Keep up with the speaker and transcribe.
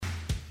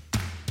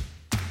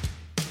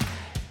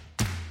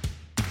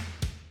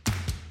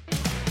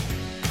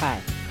Hi,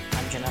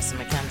 I'm Janessa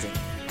McKenzie,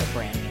 the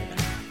Brand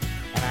Maven,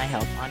 and I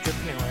help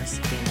entrepreneurs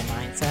gain the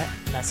mindset,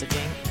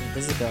 messaging, and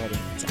visibility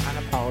to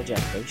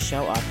unapologetically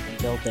show up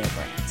and build their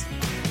brands.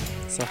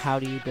 So how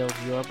do you build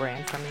your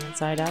brand from the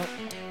inside out?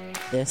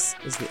 This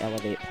is the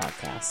Elevate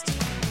Podcast.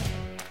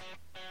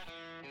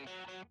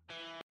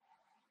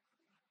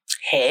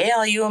 Hey,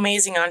 all you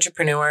amazing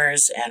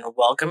entrepreneurs, and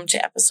welcome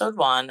to episode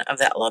 1 of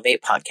the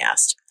Elevate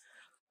Podcast.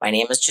 My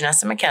name is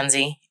Janessa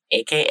McKenzie,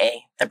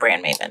 aka the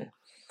Brand Maven.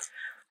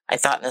 I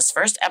thought in this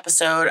first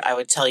episode, I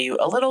would tell you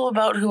a little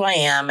about who I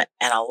am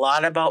and a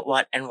lot about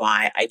what and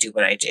why I do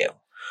what I do,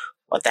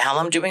 what the hell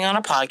I'm doing on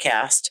a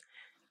podcast,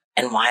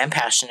 and why I'm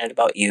passionate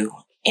about you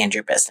and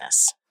your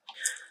business.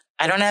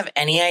 I don't have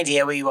any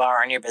idea where you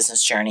are on your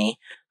business journey,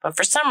 but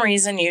for some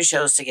reason you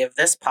chose to give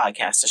this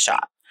podcast a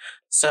shot.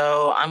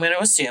 So I'm going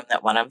to assume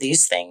that one of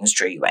these things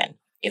drew you in,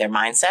 either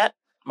mindset,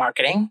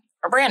 marketing,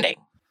 or branding.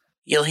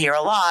 You'll hear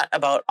a lot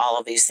about all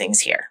of these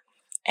things here.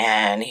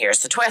 And here's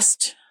the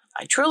twist.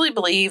 I truly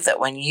believe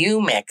that when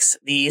you mix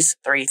these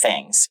 3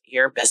 things,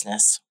 your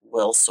business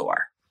will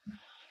soar.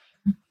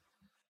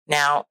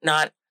 Now,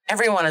 not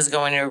everyone is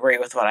going to agree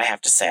with what I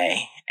have to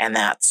say, and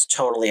that's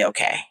totally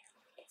okay.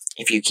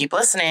 If you keep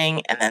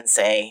listening and then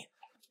say,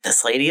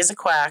 this lady is a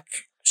quack,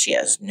 she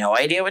has no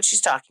idea what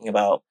she's talking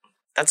about,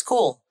 that's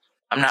cool.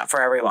 I'm not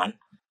for everyone.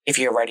 If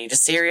you're ready to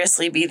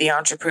seriously be the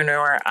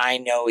entrepreneur I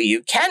know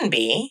you can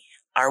be,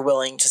 are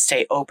willing to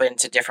stay open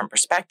to different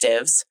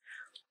perspectives,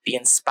 be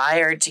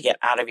inspired to get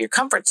out of your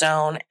comfort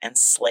zone and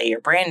slay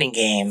your branding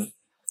game,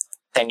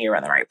 then you're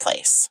in the right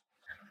place.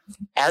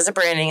 As a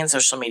branding and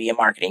social media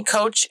marketing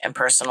coach and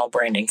personal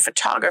branding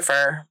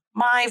photographer,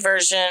 my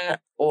version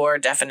or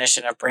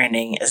definition of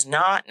branding is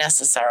not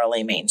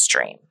necessarily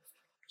mainstream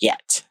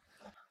yet,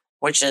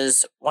 which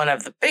is one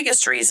of the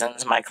biggest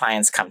reasons my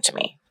clients come to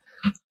me.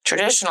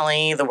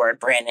 Traditionally, the word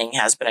branding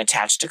has been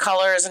attached to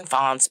colors and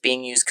fonts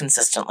being used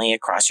consistently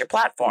across your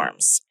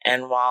platforms.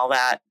 And while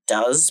that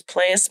does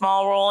play a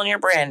small role in your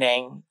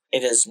branding,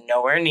 it is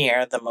nowhere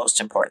near the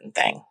most important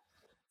thing.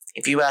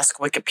 If you ask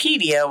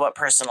Wikipedia what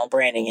personal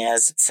branding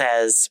is, it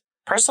says,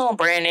 personal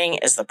branding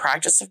is the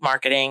practice of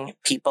marketing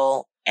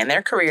people and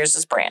their careers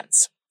as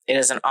brands. It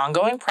is an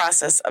ongoing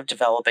process of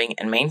developing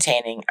and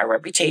maintaining a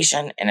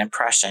reputation and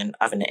impression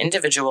of an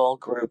individual,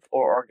 group,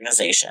 or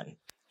organization.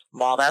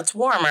 While that's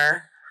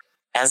warmer,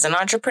 as an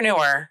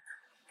entrepreneur,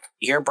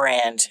 your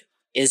brand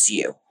is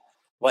you.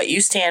 What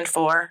you stand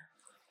for,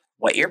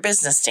 what your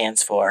business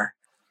stands for,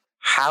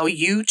 how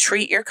you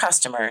treat your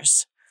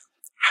customers,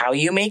 how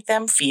you make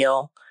them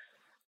feel,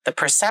 the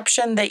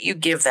perception that you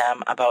give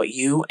them about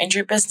you and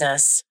your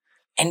business,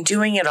 and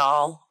doing it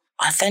all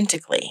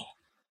authentically.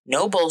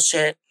 No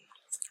bullshit,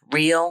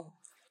 real,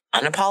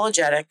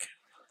 unapologetic,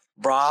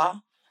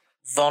 raw,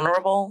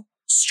 vulnerable,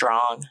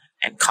 strong,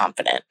 and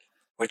confident,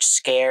 which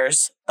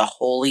scares the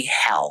holy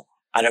hell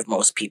out of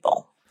most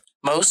people.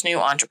 Most new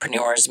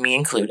entrepreneurs, me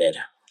included,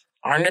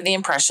 are under the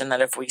impression that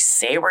if we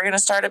say we're going to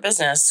start a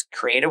business,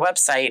 create a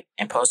website,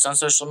 and post on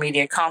social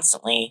media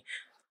constantly,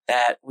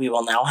 that we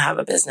will now have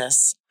a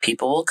business.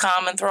 People will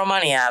come and throw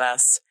money at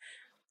us,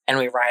 and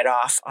we ride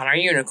off on our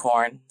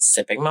unicorn,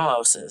 sipping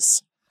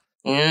mimosas.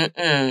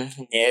 No.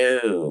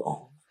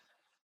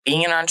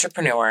 Being an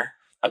entrepreneur,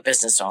 a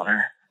business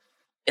owner,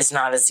 is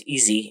not as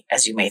easy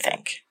as you may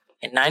think.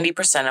 And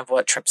 90% of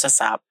what trips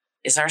us up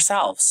is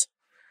ourselves.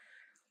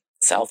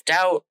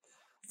 Self-doubt,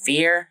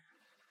 fear,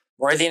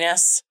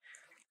 worthiness,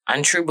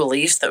 untrue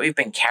beliefs that we've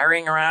been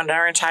carrying around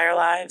our entire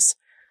lives.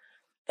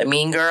 The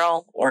mean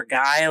girl or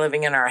guy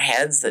living in our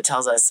heads that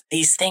tells us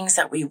these things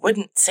that we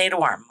wouldn't say to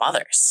our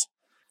mothers.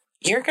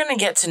 You're going to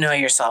get to know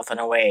yourself in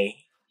a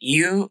way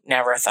you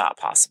never thought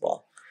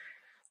possible.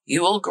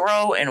 You will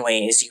grow in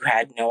ways you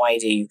had no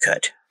idea you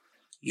could.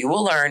 You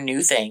will learn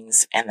new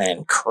things and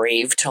then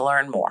crave to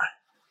learn more.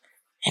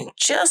 And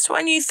just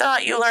when you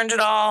thought you learned it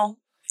all,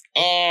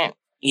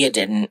 you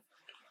didn't.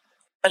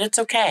 But it's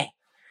okay.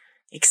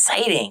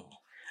 Exciting.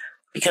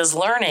 Because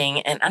learning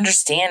and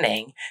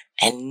understanding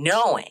and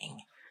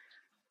knowing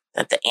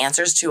that the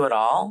answers to it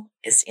all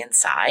is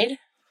inside,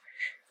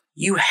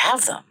 you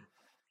have them.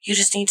 You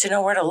just need to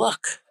know where to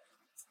look.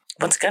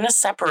 What's going to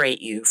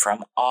separate you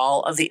from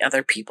all of the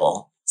other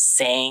people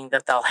saying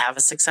that they'll have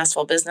a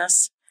successful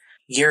business?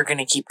 You're going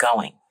to keep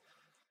going,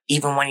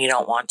 even when you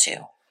don't want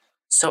to.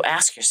 So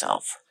ask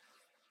yourself,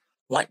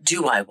 what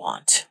do I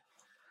want?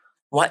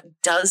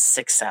 What does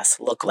success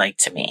look like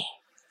to me?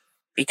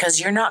 Because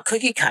you're not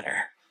cookie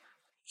cutter.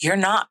 You're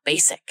not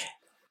basic.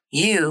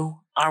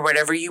 You are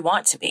whatever you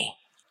want to be.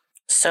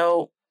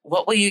 So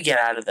what will you get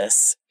out of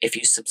this if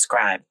you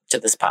subscribe to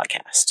this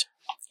podcast?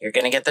 You're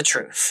going to get the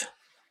truth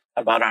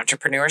about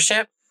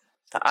entrepreneurship,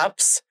 the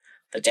ups,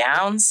 the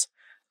downs,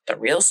 the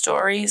real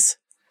stories,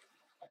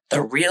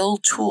 the real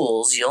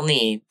tools you'll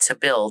need to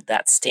build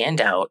that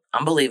standout,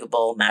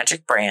 unbelievable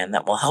magic brand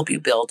that will help you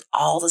build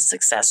all the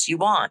success you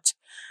want.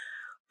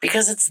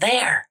 Because it's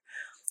there,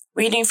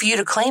 waiting for you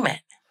to claim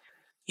it.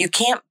 You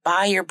can't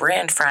buy your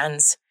brand,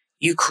 friends.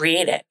 You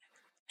create it.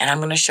 And I'm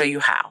going to show you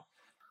how.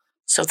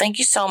 So thank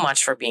you so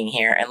much for being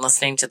here and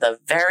listening to the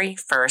very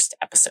first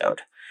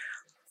episode.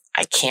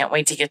 I can't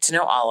wait to get to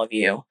know all of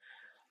you.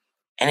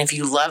 And if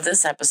you love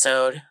this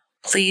episode,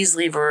 please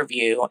leave a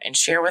review and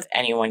share with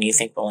anyone you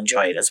think will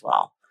enjoy it as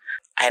well.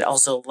 I'd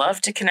also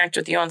love to connect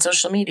with you on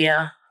social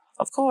media,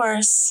 of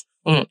course.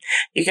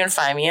 You can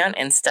find me on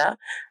Insta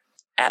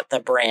at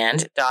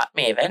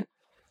thebrand.maven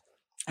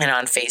and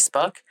on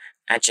Facebook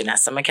at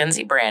Janessa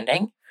McKenzie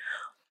Branding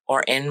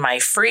or in my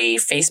free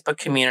Facebook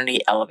community,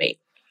 Elevate.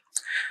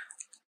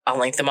 I'll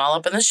link them all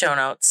up in the show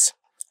notes,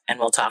 and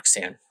we'll talk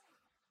soon.